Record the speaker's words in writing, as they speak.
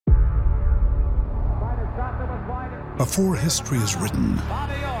Before history is written,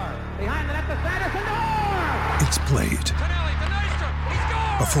 it's played.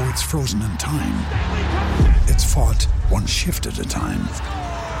 Before it's frozen in time, it's fought one shift at a time.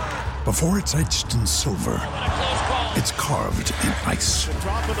 Before it's etched in silver, it's carved in ice.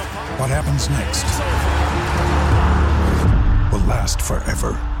 What happens next will last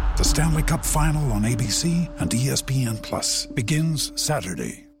forever. The Stanley Cup Final on ABC and ESPN Plus begins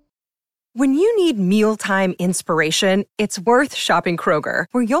Saturday. When you need mealtime inspiration, it's worth shopping Kroger,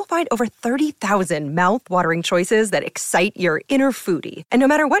 where you'll find over 30,000 mouth-watering choices that excite your inner foodie. And no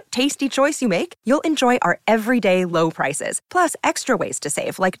matter what tasty choice you make, you'll enjoy our everyday low prices, plus extra ways to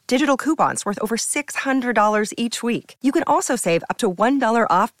save, like digital coupons worth over $600 each week. You can also save up to $1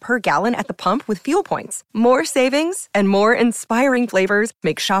 off per gallon at the pump with fuel points. More savings and more inspiring flavors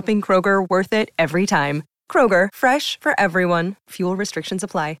make shopping Kroger worth it every time. Kroger, fresh for everyone. Fuel restrictions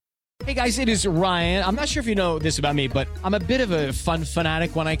apply. Hey guys, it is Ryan. I'm not sure if you know this about me, but I'm a bit of a fun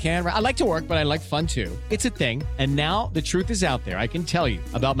fanatic when I can. I like to work, but I like fun too. It's a thing. And now the truth is out there. I can tell you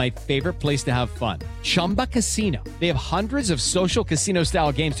about my favorite place to have fun. Chumba Casino. They have hundreds of social casino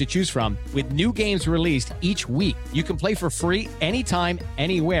style games to choose from with new games released each week. You can play for free anytime,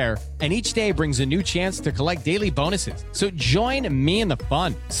 anywhere. And each day brings a new chance to collect daily bonuses. So join me in the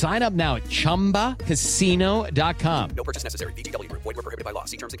fun. Sign up now at ChumbaCasino.com. No purchase necessary. VGW Group. Void where prohibited by law.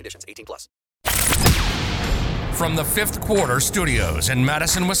 See terms and conditions. 18+. From the Fifth Quarter Studios in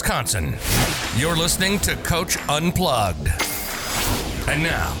Madison, Wisconsin, you're listening to Coach Unplugged. And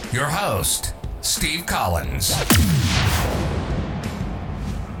now, your host, Steve Collins.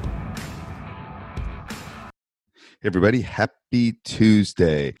 Hey everybody, happy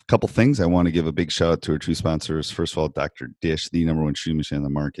Tuesday. A couple things. I want to give a big shout out to our two sponsors. First of all, Dr. Dish, the number one shooting machine on the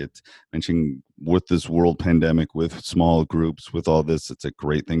market. Mentioning with this world pandemic, with small groups, with all this, it's a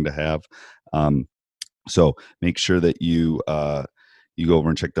great thing to have. So make sure that you go over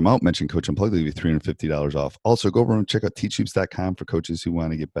and check them out. Mention Coach Unplugged, they'll give you $350 off. Also, go over and check out teachhoops.com for coaches who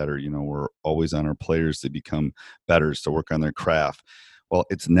want to get better. You know, we're always on our players to become better, to work on their craft. Well,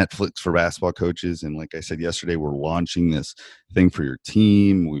 it's Netflix for basketball coaches. And like I said yesterday, we're launching this thing for your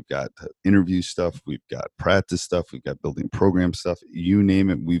team. We've got interview stuff. We've got practice stuff. We've got building program stuff. You name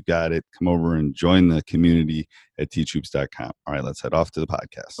it, we've got it. Come over and join the community at teachhoops.com. All right, let's head off to the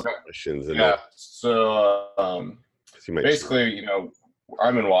podcast. Yeah. So basically, you know,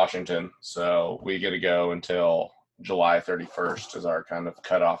 I'm in Washington, so we get to go until July 31st is our kind of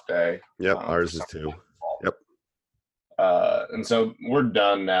cutoff day. Yep, ours is too. Yep. And so we're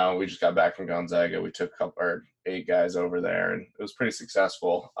done now. We just got back from Gonzaga. We took 8 guys over there, and it was pretty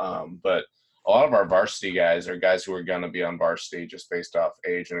successful. But a lot of our varsity guys are guys who are going to be on varsity just based off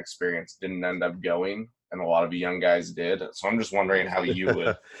age and experience didn't end up going, and a lot of young guys did. So I'm just wondering how you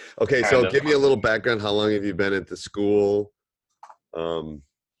would. Okay, so give me a little background. How long have you been at the school? Yeah,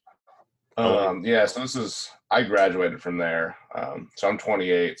 so I graduated from there. So I'm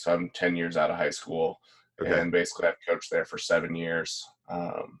 28, so I'm 10 years out of high school. Okay. And basically I've coached there for 7 years,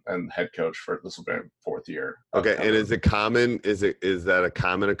 and head coach this will be my 4th year. Okay. And is it common? Is that a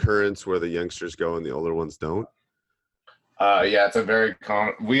common occurrence where the youngsters go and the older ones don't? Yeah, it's a very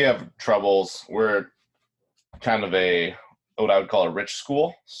common. We have troubles. We're kind of what I would call a rich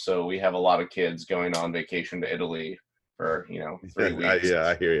school. So we have a lot of kids going on vacation to Italy for, 3 weeks. Yeah,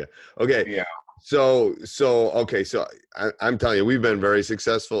 I hear you. Okay. Yeah. So I'm telling you, we've been very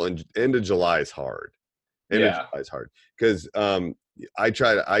successful, and end of July is hard. July is hard because I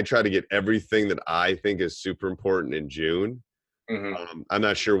try to get everything that I think is super important in June. Mm-hmm. I'm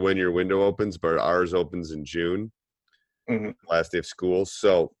not sure when your window opens, but ours opens in June, last day of school.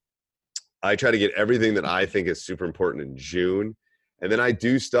 So I try to get everything that I think is super important in June. And then I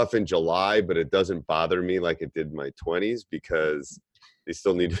do stuff in July, but it doesn't bother me like it did in my 20s because they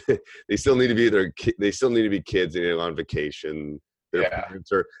still need to be kids and on vacation. Their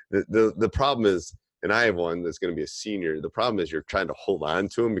parents are the problem is, and I have one that's going to be a senior. The problem is you're trying to hold on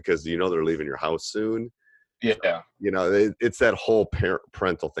to them because they're leaving your house soon. Yeah. So, it's that whole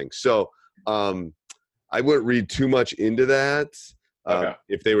parental thing. So I wouldn't read too much into that. Okay.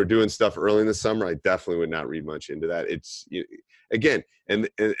 If they were doing stuff early in the summer, I definitely would not read much into that. It's again, and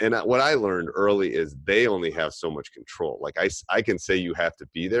what I learned early is they only have so much control. Like I can say you have to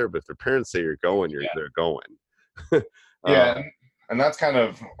be there, but if their parents say you're going, they're going. And that's kind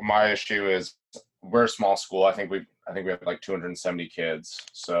of my issue is we're a small school. I think we have like 270 kids.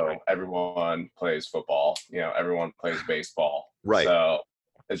 So everyone plays football, everyone plays baseball. Right. So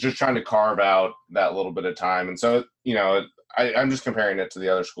it's just trying to carve out that little bit of time. And so, I'm just comparing it to the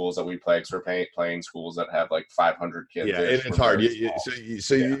other schools that we play because we're playing schools that have like 500 kids. Yeah, and it's hard.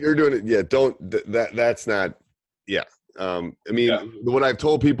 So you're doing it. Yeah, that's not. Yeah. I mean, what I've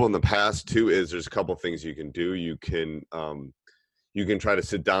told people in the past too is there's a couple things you can do. You can try to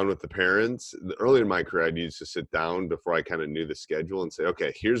sit down with the parents. Earlier in my career, I used to sit down before I kind of knew the schedule and say,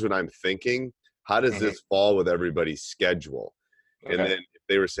 okay, here's what I'm thinking. How does this fall with everybody's schedule? Okay. And then if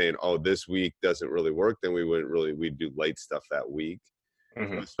they were saying, oh, this week doesn't really work, then we'd do light stuff that week.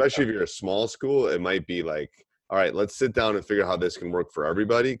 Especially if you're a small school, it might be like, all right, let's sit down and figure out how this can work for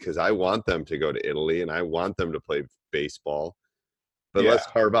everybody, because I want them to go to Italy and I want them to play baseball. But let's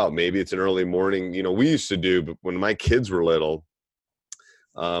carve out. Maybe it's an early morning. You know, we used to do, but when my kids were little,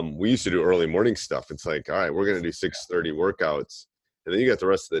 we used to do early morning stuff. It's like, all right, we're going to do 6:30 workouts, and then you got the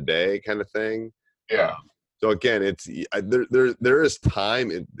rest of the day kind of thing. Yeah. So again, it's there is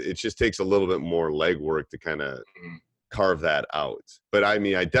time. It just takes a little bit more legwork to kind of carve that out. But I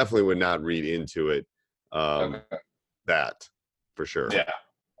mean, I definitely would not read into it that for sure. Yeah.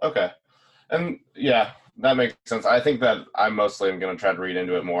 Okay. And yeah, that makes sense. I think that I mostly am going to try to read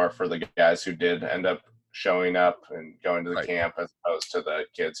into it more for the guys who did end up showing up and going to the camp, as opposed to the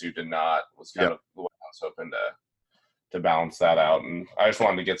kids who did not. Was kind of the way I was hoping to balance that out. And I just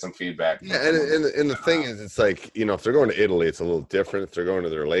wanted to get some feedback. Yeah, and the thing is, it's like, you know, if they're going to Italy, it's a little different. If they're going to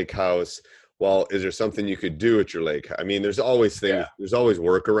their lake house, well, is there something you could do at your lake? I mean, there's always things. There's always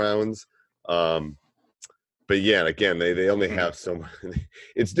workarounds. But yeah, again, they only have so much.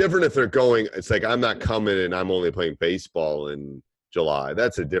 It's different if they're going. It's like, I'm not coming and I'm only playing baseball in July.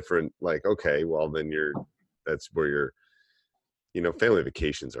 That's a different, like, okay, well then that's where you're, you know, family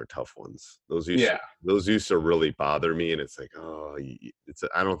vacations are tough ones. Those used to really bother me, and it's like, oh,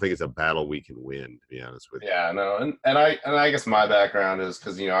 I don't think it's a battle we can win, to be honest with you. Yeah, no, and I guess my background is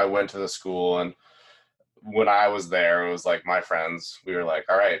because, you know, I went to the school, and when I was there, it was like my friends, we were like,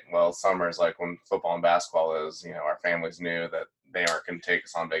 all right, well, summer is like when football and basketball is, you know, our families knew that they aren't going to take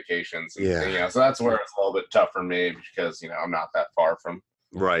us on vacations. And, you know, so that's where it's a little bit tough for me, because, you know, I'm not that far from,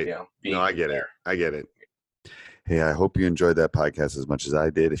 right. You know, no, I get it. Hey, I hope you enjoyed that podcast as much as I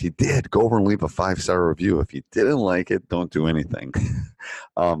did. If you did, go over and leave a 5-star review. If you didn't like it, don't do anything.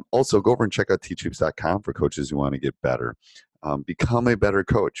 Also, go over and check out teachhoops.com for coaches who want to get better. Become a better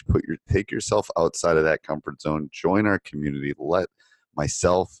coach. Take yourself outside of that comfort zone. Join our community. Let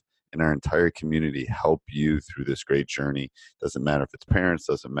myself and our entire community help you through this great journey. Doesn't matter if it's parents.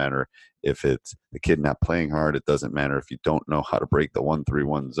 Doesn't matter if it's the kid not playing hard. It doesn't matter if you don't know how to break the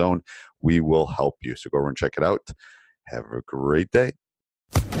 1-3-1 zone. We will help you. So go over and check it out. Have a great day.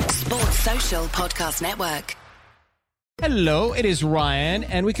 Sports Social Podcast Network. Hello, it is Ryan,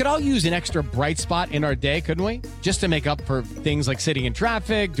 and we could all use an extra bright spot in our day, couldn't we? Just to make up for things like sitting in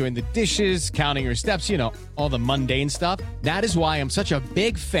traffic, doing the dishes, counting your steps, you know, all the mundane stuff. That is why I'm such a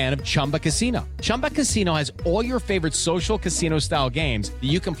big fan of Chumba Casino. Chumba Casino has all your favorite social casino-style games that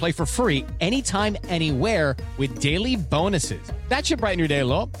you can play for free anytime, anywhere with daily bonuses. That should brighten your day a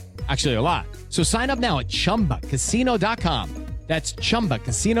little. Actually, a lot. So sign up now at ChumbaCasino.com. That's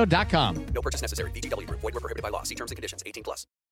ChumbaCasino.com. No purchase necessary. VGW Group. Void where prohibited by law. See terms and conditions. 18+.